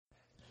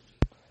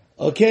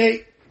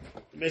Okay,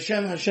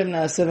 B'Shem Hashem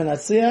Na'aseh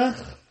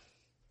V'Natzliach.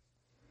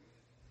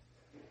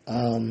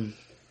 I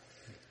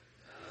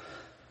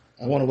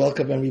want to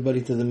welcome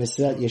everybody to the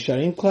Mesilat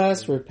YESHARIM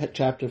class. We're at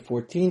chapter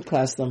 14,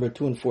 class number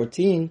 2 and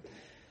 14.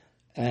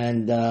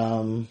 And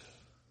I'm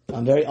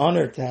very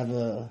honored to have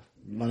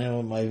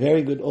my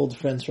very good old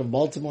friends from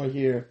Baltimore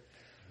here.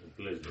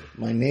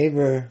 My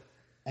neighbor.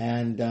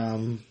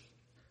 And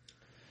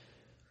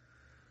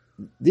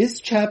this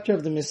chapter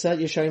of the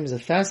Mesilat YESHARIM is a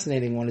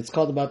fascinating one. It's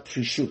called about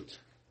PERISHOOT.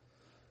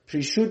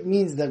 PERISHOOT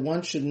means that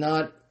one should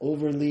not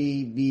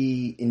overly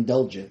be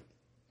indulgent.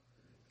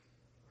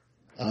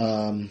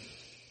 There's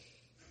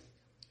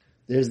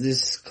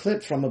this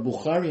clip from a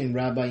Bukharian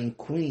rabbi in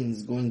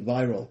Queens going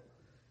viral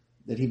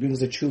that he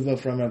brings a tshuva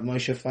from Rav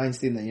Moshe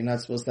Feinstein that you're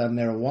not supposed to have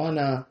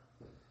marijuana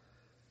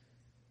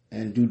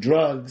and do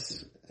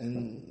drugs.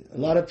 And a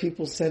lot of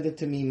people send it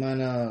to me.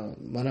 A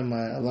lot of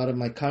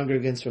my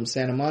congregants from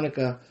Santa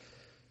Monica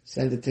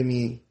send it to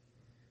me.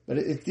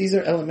 But these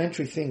are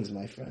elementary things,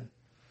 my friend.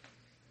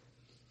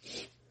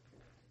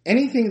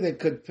 Anything that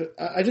could...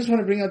 I just want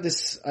to bring out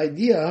this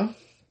idea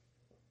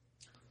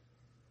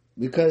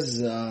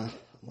because... oh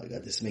my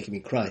God, this is making me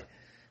cry.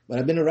 But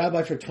I've been a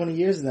rabbi for 20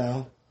 years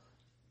now.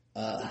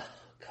 God,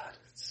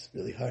 it's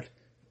really hard.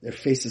 Their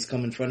faces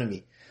come in front of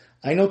me.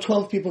 I know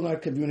 12 people in our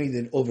community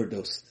that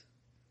overdosed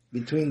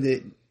between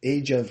the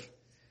age of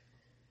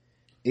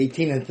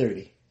 18 and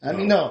 30. I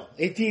mean, no,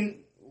 18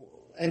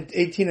 and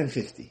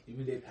 50. You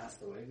mean they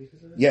passed away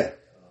because of it? Yeah.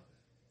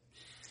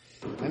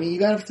 I mean,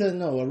 you have to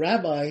know, a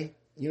rabbi,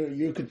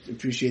 you could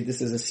appreciate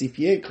this as a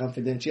CPA,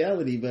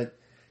 confidentiality, but,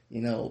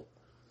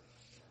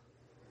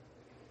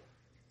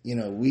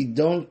 we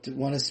don't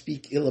want to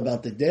speak ill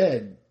about the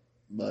dead,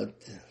 but,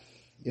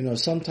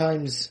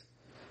 sometimes,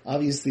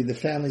 obviously, the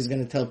family's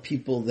going to tell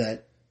people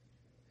that,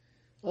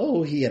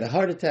 oh, he had a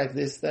heart attack,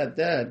 this, that,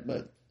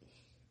 but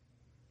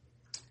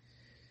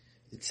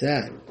it's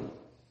sad.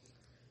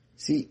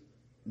 See,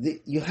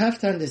 you have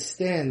to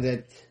understand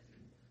that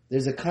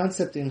there's a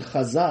concept in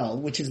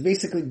Chazal, which is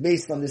basically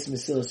based on this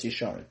Mesilat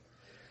YESHARIM.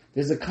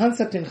 There's a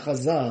concept in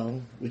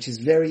Chazal, which is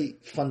very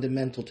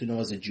fundamental to know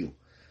as a Jew.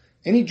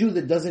 Any Jew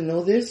that doesn't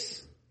know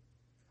this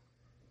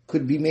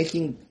could be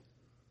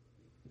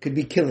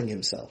killing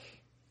himself.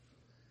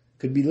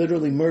 Could be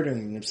literally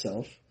murdering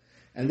himself.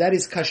 And that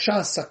is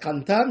kasha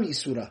sakanta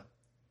mi'isura.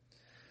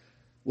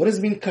 What does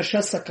it mean kasha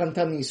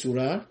sakanta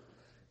mi'isura?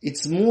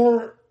 It's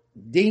more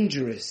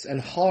dangerous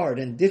and hard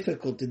and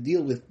difficult to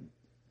deal with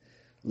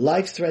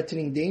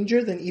life-threatening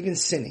danger than even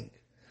sinning.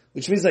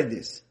 Which means like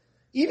this.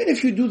 Even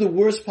if you do the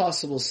worst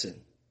possible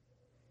sin,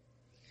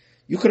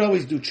 you could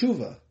always do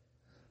tshuva.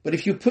 But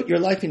if you put your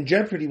life in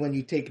jeopardy when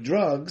you take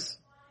drugs,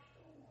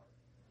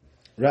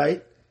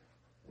 right?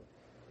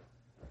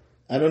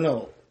 I don't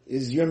know.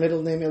 Is your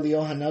middle name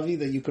Eliyahu Hanavi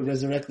that you could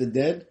resurrect the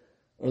dead?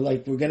 Or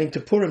like we're getting to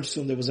Purim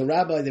soon. There was a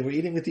rabbi, they were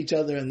eating with each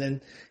other and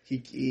then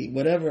he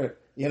whatever,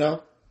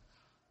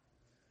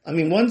 I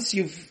mean, once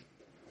you've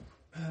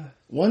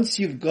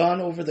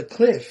gone over the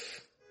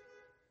cliff,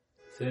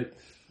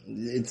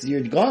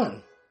 you're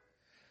gone.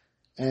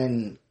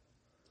 And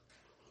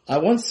I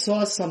once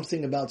saw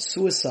something about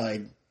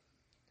suicide.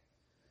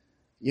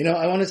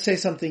 I want to say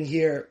something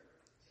here.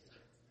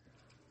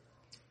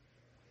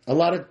 A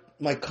lot of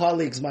my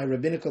colleagues, my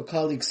rabbinical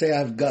colleagues, say I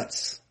have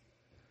guts.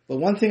 But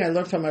one thing I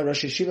learned from my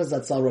Rosh Yeshiva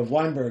Zatzal, Rav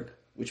Weinberg,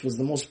 which was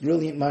the most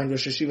brilliant mind,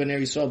 Rosh Yeshiva Ner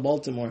Yisrael,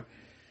 Baltimore,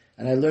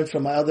 and I learned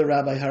from my other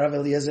rabbi, Harav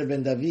Eliezer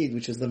ben David,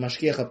 which is the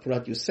Mashgiach of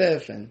Purat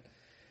Yosef, and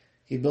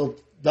he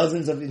built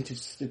dozens of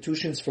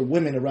institutions for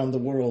women around the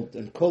world,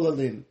 and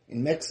Kolalim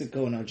in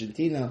Mexico and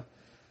Argentina.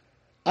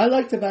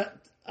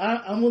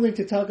 I'm willing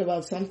to talk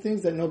about some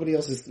things that nobody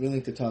else is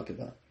willing to talk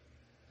about.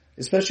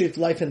 Especially if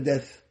life and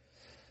death.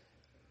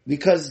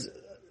 Because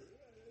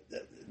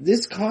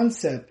this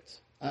concept,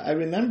 I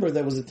remember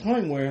there was a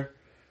time where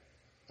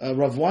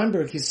Rav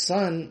Weinberg, his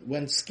son,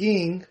 went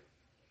skiing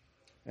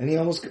and he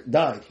almost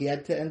died. He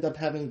had to end up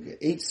having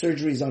 8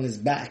 surgeries on his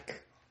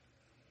back.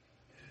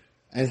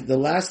 And the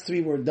last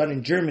 3 were done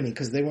in Germany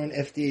because they weren't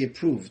FDA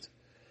approved.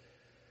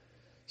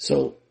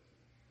 So,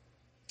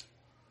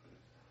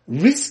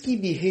 risky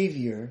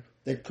behavior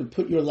that could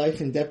put your life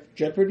in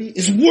jeopardy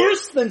is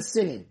worse than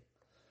sinning.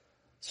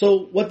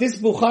 So what this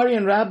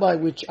Bukharian rabbi,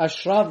 which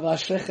Ashraf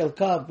Ashrech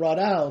Elkav brought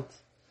out,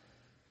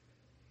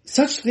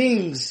 such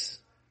things,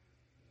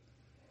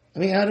 I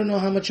mean, I don't know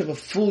how much of a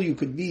fool you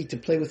could be to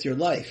play with your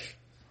life.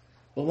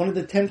 But one of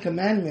the 10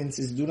 commandments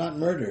is do not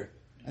murder.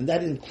 And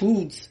that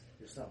includes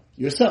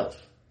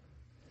yourself.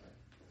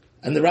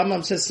 And the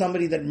Rambam says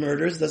somebody that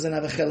murders doesn't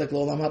have a chelek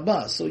l'olam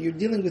haba. So you're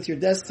dealing with your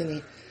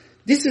destiny.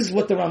 This is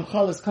what the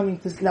Ramchal is coming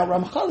to. Now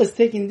Ramchal is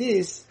taking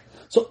this.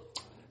 So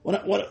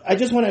I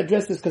just want to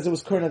address this because it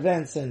was current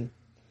events. And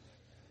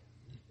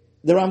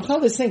the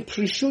Ramchal is saying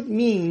PERISHOOT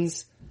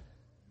means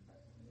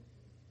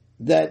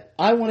that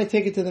I want to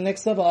take it to the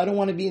next level. I don't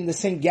want to be in the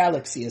same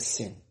galaxy as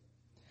sin.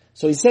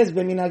 So he says, so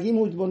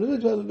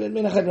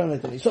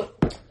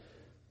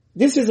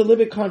this is a little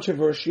bit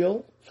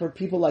controversial. for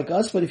people like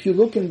us, but if you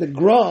look in the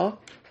Gra,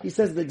 he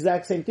says the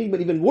exact same thing,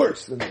 but even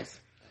worse than this.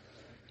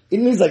 It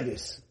means like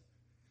this.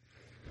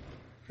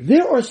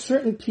 There are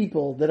certain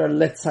people that are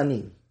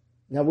letzanim.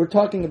 Now we're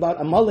talking about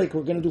Amalek,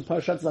 we're going to do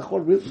Parashat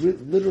Zachor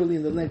literally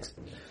in the next.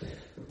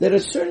 There are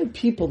certain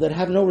people that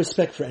have no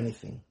respect for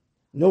anything.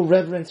 No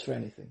reverence for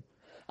anything.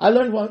 I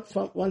learned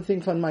one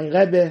thing from my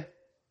Rebbe,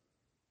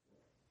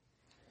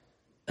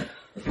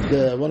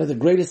 one of the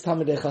greatest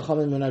Talmidei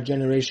Chachamim in our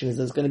generation, is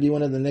that's going to be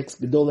one of the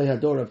next Gedolei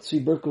Hador of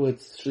Tzvi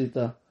Berkowitz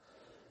Shrita.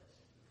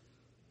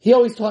 He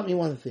always taught me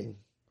one thing.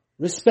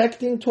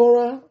 Respecting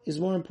Torah is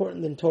more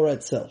important than Torah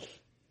itself.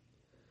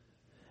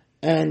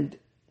 And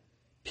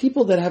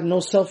people that have no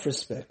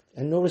self-respect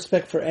and no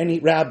respect for any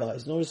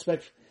rabbis, no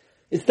respect,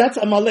 that's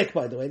Amalek,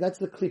 by the way. That's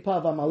the klipa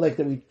of Amalek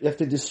that we have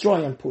to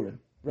destroy on Purim,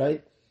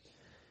 right?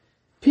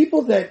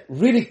 People that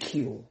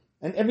ridicule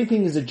and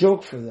everything is a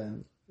joke for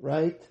them,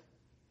 right?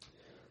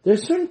 There are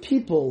certain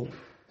people,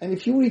 and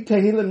if you read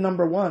Tehillim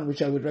number 1,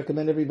 which I would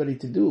recommend everybody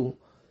to do,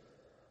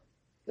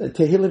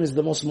 Tehillim is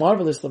the most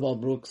marvelous of all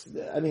books.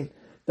 I mean,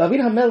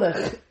 David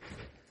HaMelech,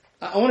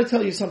 I want to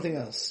tell you something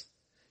else.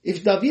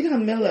 If David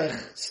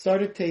HaMelech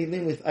started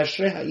Tehillim with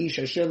Ashrei Ha'ish,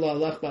 Asher Lo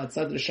Alach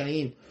Ba'atzad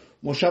Reshayim,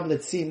 Moshab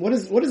Letzim, what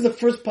is the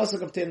first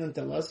pasuk of Tehillim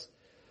tell us?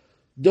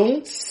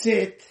 Don't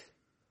sit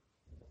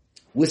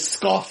with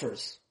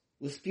scoffers,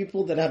 with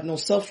people that have no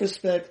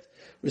self-respect,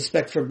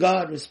 respect for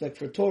God, respect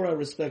for Torah,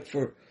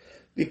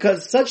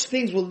 because such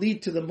things will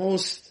lead to the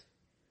most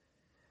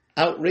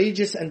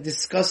outrageous and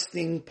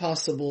disgusting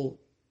possible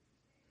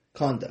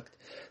conduct.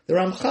 The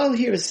Ramchal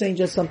here is saying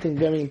just something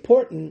very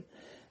important,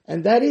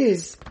 and that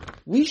is,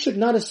 we should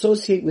not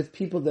associate with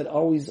people that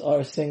always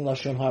are saying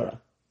Lashon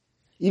Hara,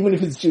 even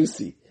if it's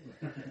juicy.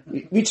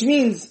 Which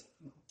means,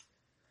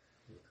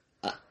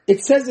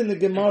 it says in the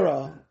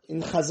Gemara,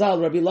 in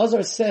Chazal, Rabbi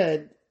Lazar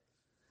said,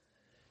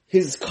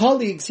 his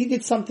colleagues, he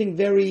did something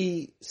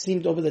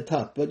seemed over the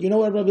top. But you know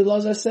what Rabbi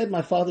Lazar said?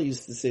 My father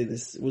used to say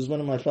this. It was one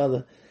of my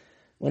father.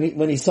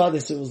 When he saw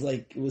this, it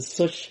was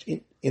such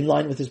in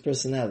line with his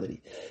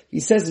personality.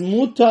 He says,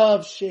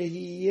 Mutav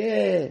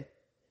shehiyeh.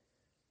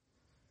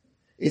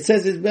 It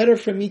says it's better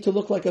for me to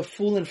look like a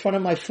fool in front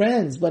of my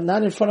friends, but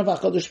not in front of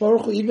HaKadosh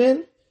Baruch Hu,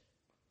 even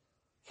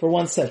for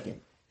 1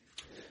 second.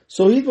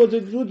 So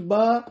התבודדות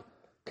באה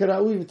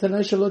כראוי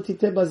ותנאי שלא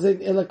תיתה בזה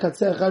אלא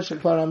קצה אחד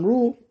שכבר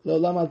אמרו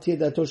לעולם אל תהיה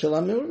דעתו של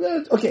עם.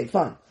 Okay,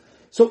 fine.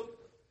 So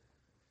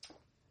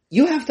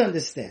you have to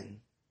understand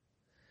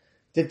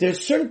that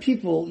there's certain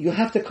people you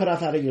have to cut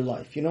off out of your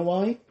life. You know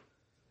why?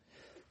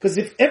 Because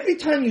if every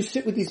time you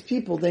sit with these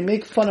people, they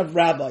make fun of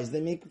rabbis, they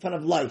make fun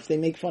of life, they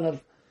make fun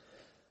of...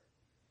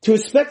 To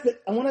respect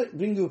that, I want to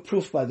bring you a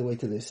proof, by the way,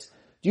 to this.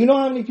 Do you know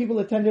how many people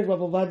attended Rav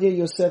Ovadia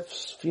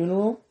Yosef's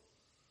funeral?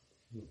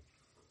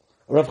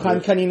 Rav Chaim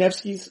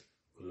Kaninevsky's?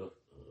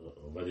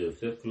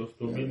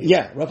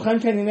 Yeah, Rav Chaim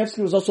Kaninevsky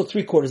was also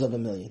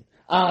 750,000.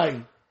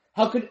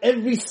 How could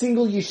every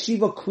single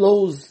yeshiva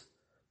close?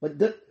 But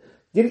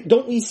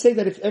don't we say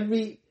that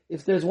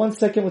if there's 1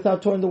 second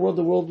without Torah in the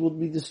world would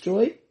be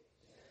destroyed?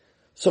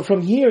 So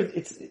from here,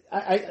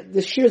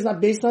 the shir is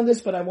not based on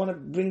this, but I want to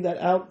bring that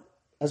out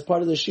as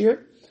part of the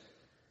shir.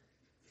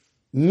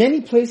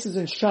 Many places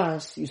in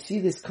Shas, you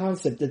see this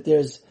concept that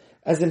there's,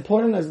 as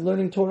important as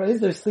learning Torah is,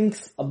 there's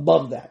things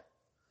above that.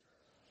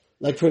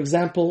 Like, for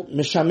example,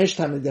 Meshamish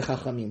Talmidei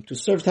Chachamim, to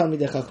serve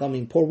Talmidei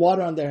Chachamim, pour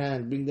water on their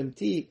hand, bring them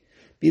tea,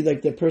 be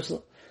like their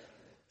personal...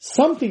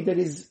 Something that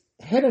is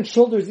head and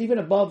shoulders even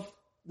above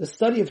the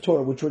study of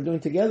Torah, which we're doing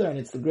together, and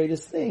it's the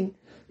greatest thing,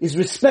 is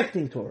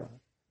respecting Torah.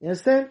 You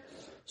understand?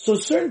 So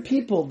certain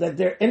people that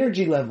their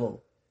energy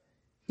level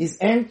is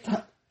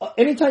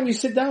anytime you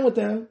sit down with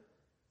them,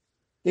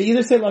 they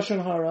either say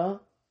Lashon Hara,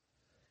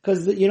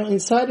 because,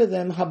 inside of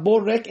them,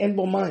 Habor Rek En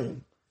Bo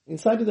Mayim,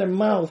 inside of their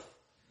mouth,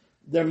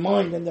 their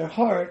mind and their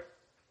heart,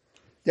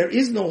 there's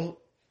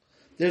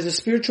a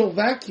spiritual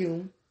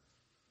vacuum.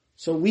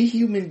 So we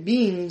human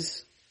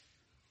beings,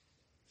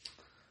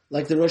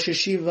 like the Rosh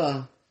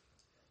Yeshiva,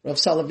 Rav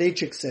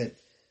Soloveitchik said,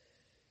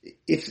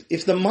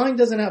 if the mind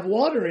doesn't have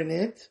water in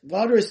it,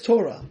 water is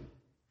Torah.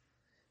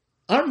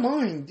 Our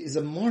mind is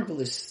a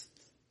marvelous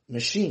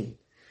machine.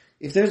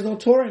 If there's no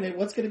Torah in it,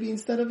 what's going to be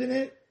instead of in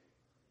it?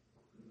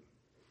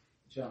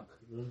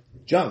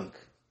 Junk.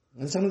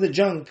 And some of the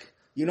junk,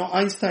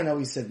 Einstein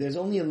always said, there's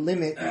only a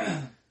limit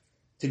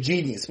to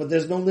genius, but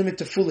there's no limit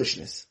to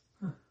foolishness.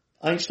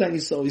 Einstein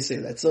used to always say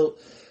that. So,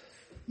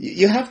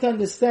 you have to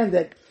understand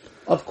that,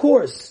 of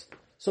course,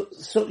 so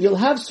you'll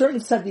have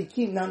certain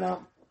tzaddikim.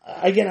 Now,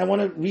 again, I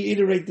want to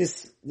reiterate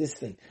this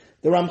thing.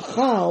 The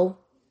Ramchal,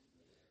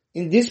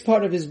 in this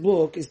part of his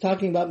book, is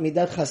talking about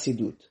Midat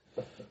Chasidut.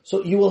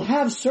 So you will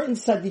have certain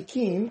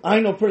tzaddikim,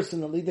 I know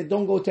personally, that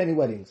don't go to any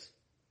weddings.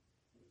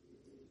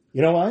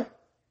 You know why?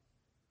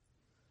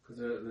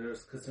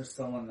 Because there's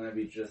someone that might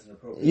be dressed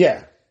inappropriate.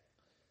 Yeah.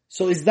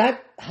 So is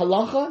that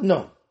halacha?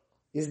 No.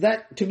 Is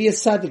that to be a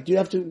tzaddik? Do you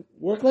have to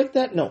work like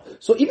that? No.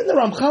 So even the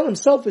Ramchal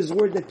himself is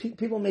worried that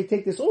people may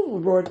take this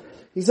overboard.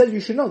 He says you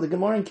should know. The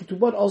Gemara in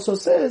Ketubot also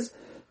says,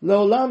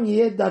 "Leolam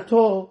yeh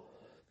dato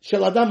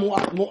shel adam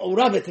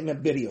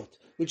mu'uravet beriot,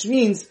 which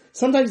means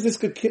sometimes this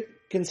could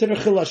consider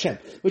chil Hashem,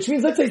 which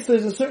means let's say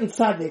there's a certain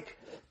tzaddik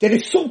that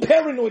is so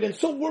paranoid and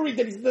so worried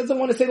that he doesn't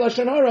want to say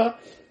lashon hara.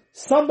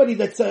 Somebody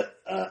that's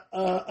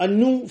a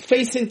new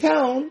face in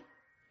town,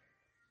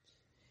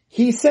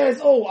 he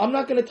says, "Oh, I'm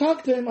not going to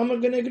talk to him. I'm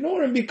going to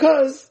ignore him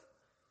because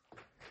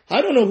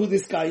I don't know who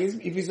this guy is,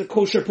 if he's a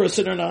kosher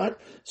person or not.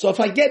 So if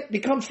I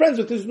become friends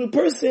with this new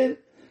person,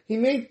 he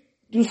may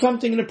do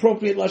something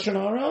inappropriate, lashon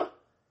hara,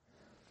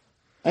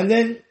 and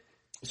then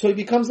so he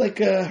becomes like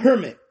a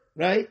hermit,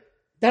 right?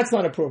 That's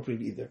not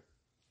appropriate either,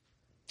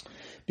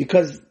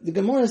 because the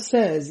Gemara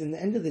says, in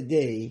the end of the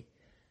day,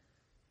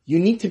 you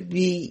need to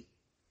be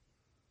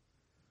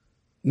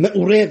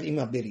me'urev im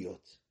haberiot.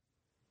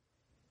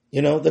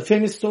 You know, the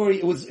famous story,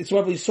 it's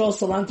Rabbi Yisrael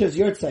Salanter's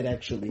yahrzeit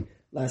actually,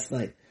 last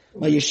night.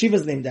 My yeshiva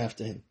is named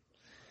after him.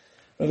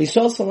 Rabbi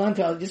Yisrael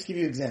Salanter, I'll just give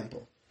you an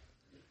example.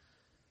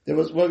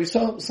 Rabbi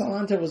Yisrael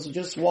Salanter was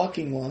just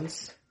walking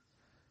once,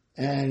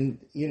 and,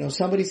 you know,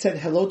 somebody said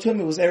hello to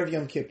him, it was Erev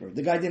Yom Kippur.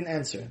 The guy didn't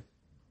answer.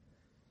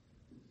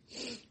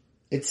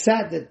 It's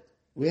sad that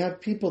we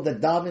have people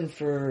that daven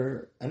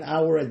for an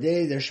hour a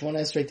day, their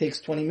Shemona Esrei takes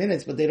 20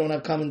 minutes, but they don't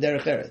have common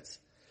derech eretz.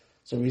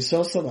 So we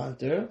saw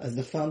Salanter, as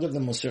the founder of the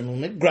Musar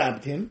movement,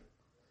 grabbed him.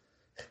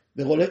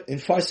 In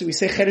Farsi we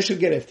say, Cheresh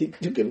Gereft. He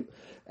took him,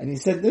 and he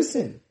said,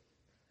 listen,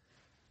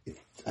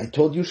 I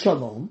told you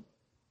shalom.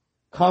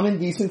 Common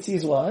decency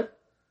is what?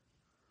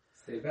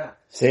 Stay back.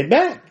 Say it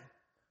back.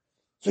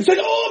 So he said,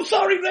 oh, I'm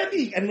sorry,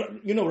 Rebbe.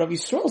 And, you know, Rabbi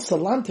Yisrael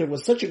Salanter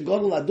was such a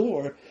gadol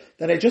ador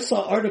that I just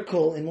saw an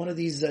article in one of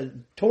these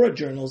Torah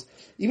journals.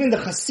 Even the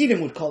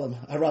Hasidim would call him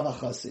Harav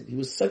HaChasid. He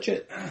was such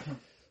a...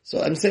 So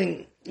I'm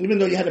saying, even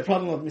though you had a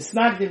problem of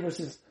Misnagdim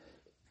versus...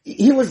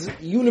 He was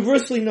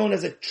universally known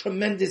as a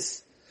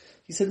tremendous...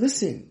 He said,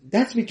 listen,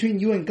 that's between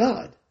you and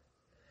God.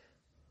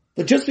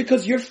 But just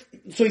because you're...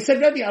 So he said,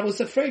 Rebbe, I was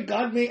afraid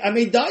I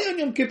may die on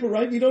Yom Kippur,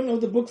 right? You don't know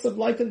the books of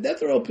life and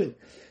death are open.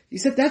 He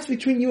said, that's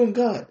between you and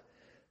God.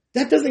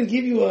 That doesn't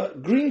give you a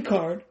green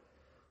card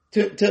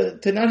to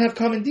not have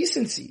common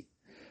decency.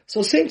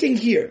 So same thing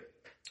here.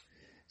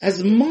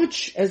 As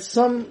much as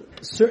some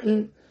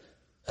certain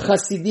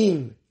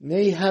Hasidim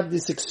may have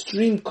this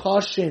extreme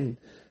caution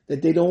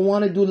that they don't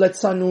want to do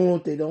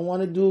letzanut, they don't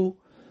want to do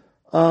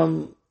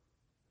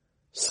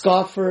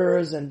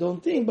scoffers and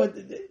don't think, but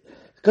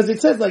because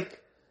it says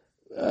like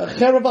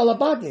Cherav al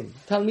Abadim,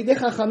 Talmidei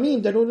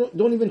Chachamim, they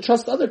don't even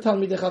trust other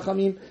Talmidei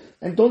Chachamim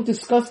and don't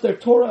discuss their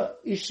Torah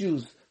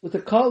issues with a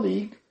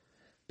colleague,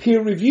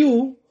 peer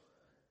review,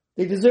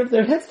 they deserve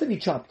their heads to be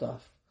chopped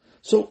off.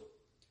 So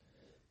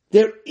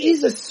there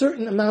is a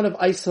certain amount of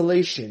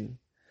isolation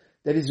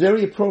that is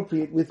very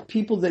appropriate with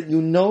people that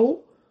you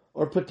know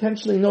or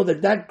potentially know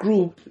that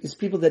group is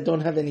people that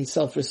don't have any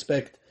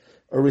self-respect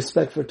or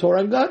respect for Torah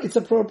and God. It's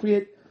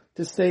appropriate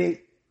to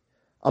stay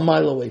a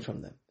mile away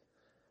from them.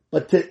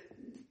 But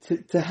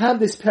to have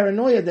this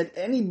paranoia that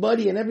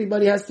anybody and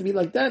everybody has to be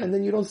like that, and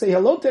then you don't say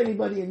hello to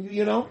anybody, and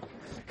you know,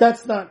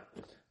 that's not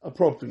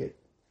appropriate.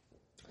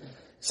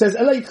 Says,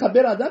 he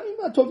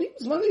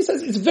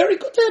says, it's very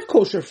good to have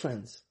kosher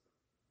friends.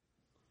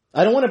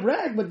 I don't want to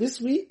brag, but this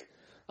week,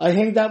 I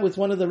hanged out with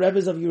one of the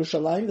Rebbes of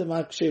Yerushalayim, the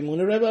Makshe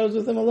Muna Rebbe. I was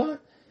with him a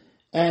lot.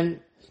 And,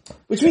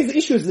 which means the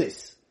issue is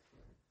this.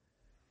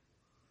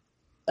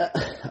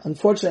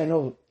 Unfortunately, I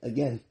know,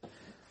 again,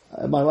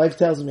 my wife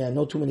tells me I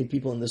know too many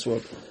people in this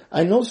world.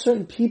 I know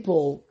certain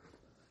people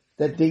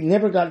that they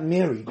never got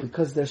married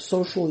because they're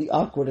socially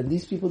awkward, and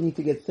these people need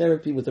to get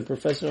therapy with a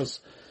professional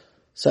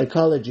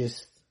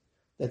psychologist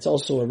that's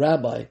also a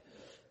rabbi.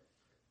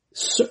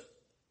 So,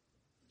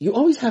 you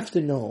always have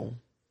to know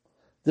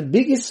the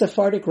biggest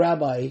Sephardic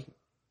rabbi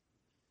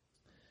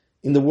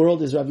in the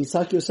world is Rabbi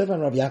Yitzhak Yosef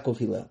and Rabbi Yaakov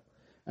Hillel.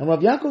 And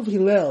Rabbi Yaakov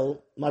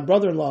Hillel, my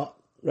brother-in-law,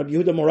 Rabbi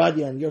Yehuda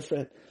Moradia, and your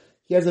friend,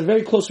 he has a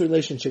very close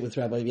relationship with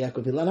Rabbi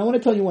Yaakov Hillel. And I want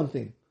to tell you one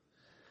thing.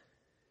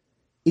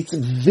 It's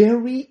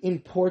very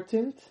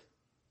important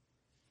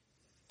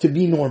to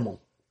be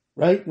normal,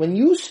 right? When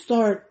you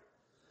start,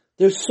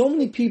 there's so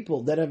many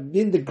people that have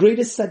been the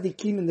greatest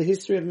tzaddikim in the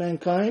history of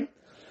mankind,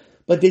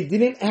 but they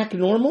didn't act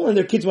normal and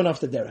their kids went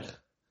off the derech.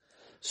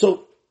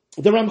 So,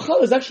 the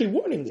Ramchal is actually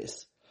warning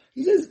this.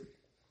 He says,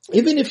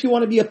 even if you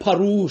want to be a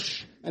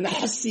parush, and a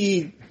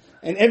hasid,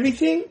 and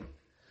everything,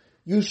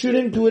 you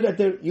shouldn't do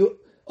it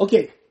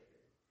okay.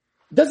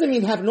 Doesn't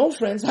mean have no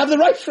friends, have the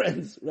right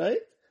friends, right?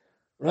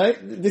 Right?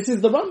 This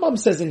is the Rambam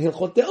says in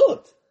Hilchot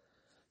Deot.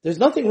 There's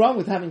nothing wrong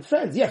with having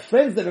friends. Yeah,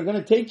 friends that are going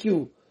to take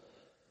you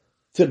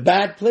to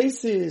bad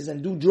places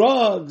and do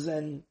drugs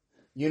and,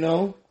 you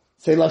know,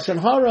 say Lashon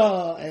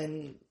Hara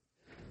and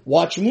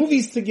watch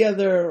movies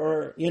together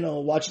or, you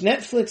know, watch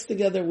Netflix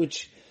together,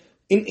 which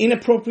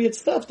inappropriate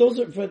stuff. Those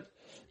are, but,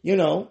 you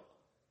know,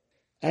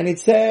 and it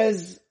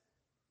says,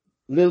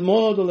 he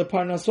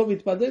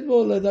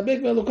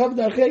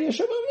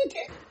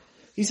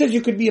says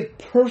you could be a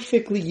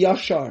perfectly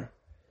yashar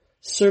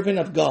servant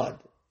of God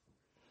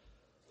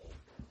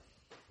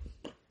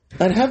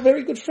and have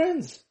very good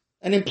friends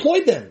and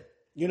employ them.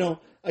 You know,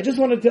 I just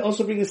wanted to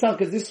also bring this out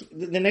because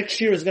the next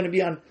year is going to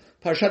be on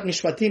Parashat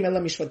Mishpatim,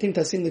 Ela Mishpatim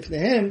Tasim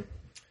Lifnehem.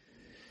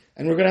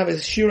 And we're going to have a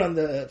shir on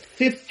the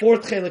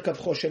fourth chelik of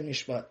Choshen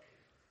Mishpat.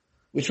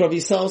 Which Rav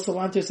Yisrael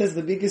Salanter says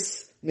the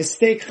biggest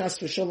mistake, chas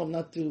v'sholom,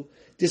 not to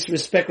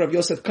disrespect Rav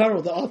Yosef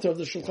Karo, the author of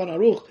the Shulchan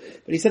Aruch,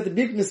 but he said the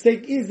big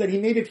mistake is that he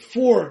made it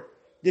 4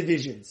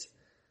 divisions.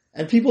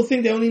 And people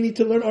think they only need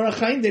to learn Orach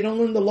Chaim, they don't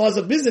learn the laws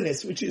of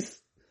business, which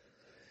is,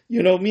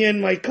 me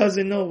and my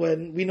cousin know,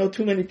 when we know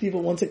too many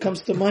people, once it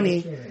comes to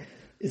money,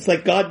 it's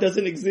like God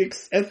doesn't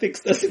exist,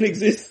 ethics doesn't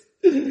exist.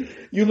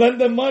 You lend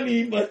them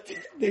money, but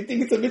they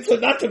think it's a mitzvah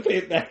not to pay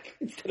it back.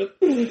 Instead of,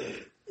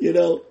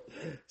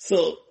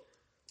 so,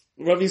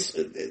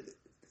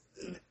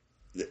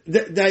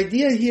 the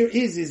idea here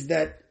is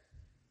that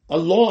a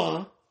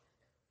law,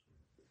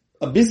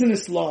 a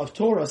business law of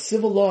Torah, a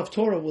civil law of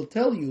Torah will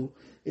tell you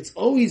it's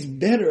always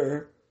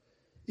better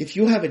if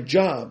you have a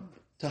job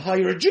to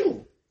hire a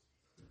Jew.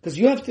 Because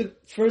you have to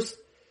first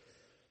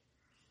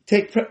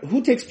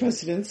who takes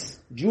precedence,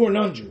 Jew or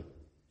non-Jew?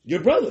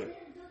 Your brother.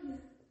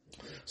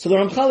 So the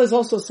Ramchal is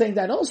also saying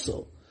that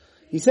also.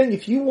 He's saying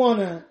if you want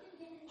to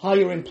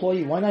hire an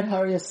employee, why not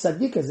hire a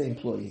tzaddik as an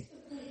employee?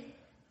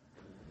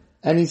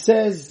 And he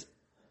says,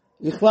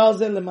 so he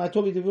says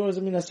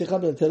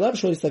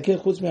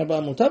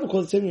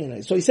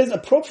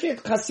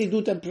appropriate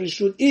chassidut and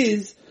perishut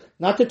is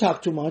not to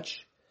talk too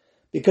much,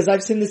 because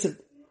I've seen this,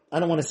 I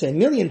don't want to say a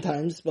million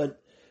times,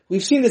 but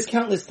we've seen this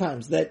countless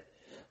times, that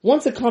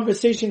once a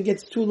conversation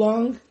gets too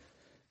long,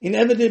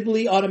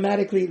 inevitably,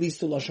 automatically it leads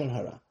to lashon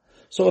hara.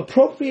 So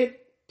appropriate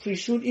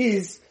perishut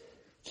is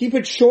keep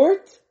it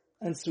short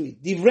and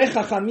sweet. Divrei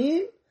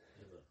chachamim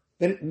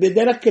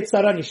b'derech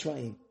ketzara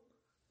nishma'im.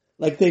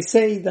 Like they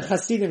say, the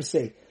Hasidim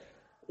say.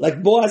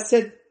 Like Boaz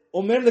said,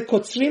 Omer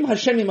lekotzrim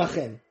Hashem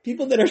imachem.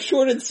 People that are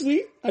short and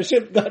sweet,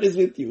 Hashem, God is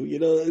with you.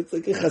 It's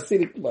like a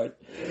Hasidic part.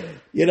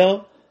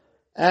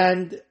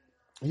 And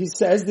he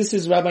says, this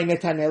is Rabbi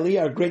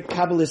Netaneli, our great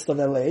Kabbalist of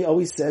LA,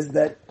 always says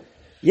that,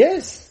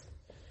 yes,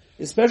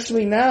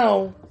 especially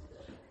now,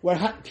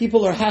 where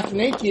people are half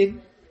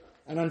naked,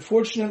 and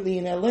unfortunately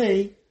in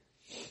LA,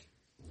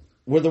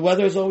 where the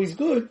weather is always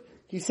good,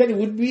 he said it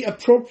would be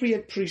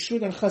appropriate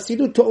perishut and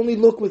chassidut to only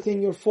look within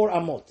your 4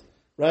 amot,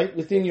 right?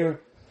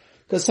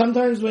 Because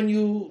sometimes when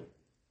you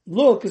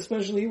look,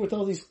 especially with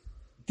all these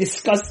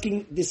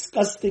disgusting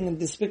and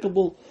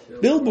despicable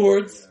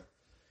billboards,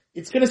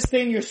 it's going to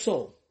stain your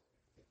soul.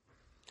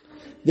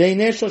 So he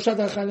says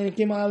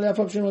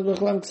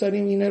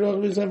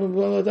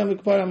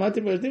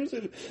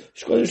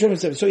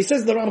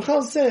the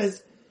Ramchal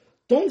says,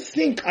 don't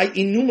think I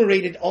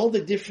enumerated all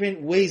the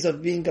different ways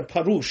of being a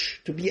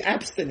parush, to be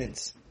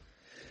abstinence.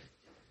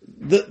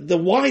 The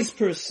wise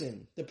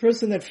person, the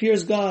person that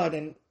fears God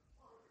and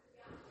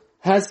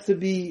has to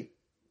be,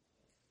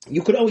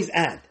 you could always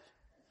add,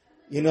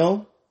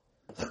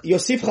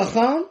 Yosef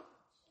Chacham,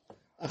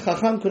 a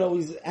Chacham could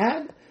always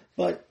add,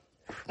 but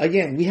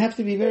again, we have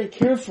to be very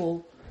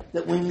careful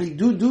that when we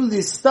do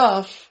this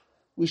stuff,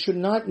 we should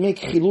not make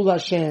Chilul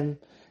Hashem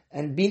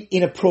and be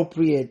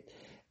inappropriate.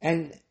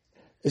 And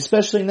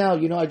especially now,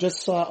 I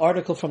just saw an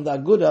article from the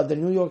Aguda, the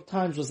New York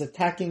Times was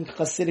attacking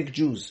Hasidic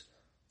Jews.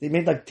 They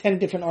made like 10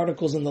 different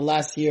articles in the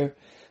last year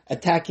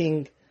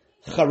attacking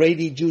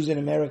Haredi Jews in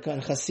America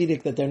and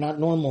Hasidic, that they're not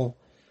normal.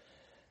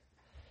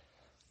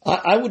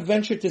 I would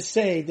venture to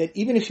say that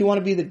even if you want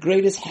to be the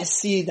greatest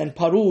Hasid and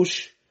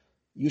Parush,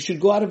 you should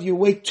go out of your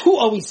way to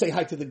always say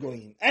hi to the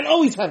Goyim and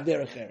always have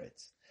Derech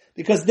Eretz.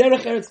 Because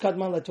Derech Eretz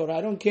Kadman LaTorah,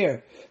 I don't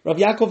care. Rav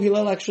Yaakov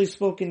Hillel actually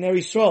spoke in Ner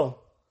Yisrael.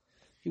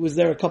 He was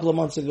there a couple of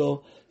months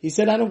ago. He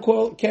said, I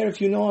don't care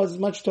if you know as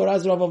much Torah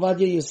as Rav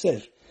Avadia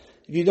Yosef.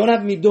 If you don't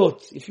have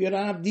midot, if you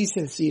don't have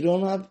decency, you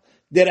don't have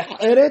Derech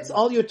Eretz,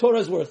 all your Torah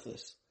is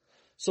worthless.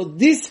 So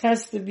this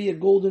has to be a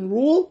golden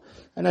rule,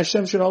 and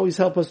Hashem should always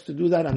help us to do that.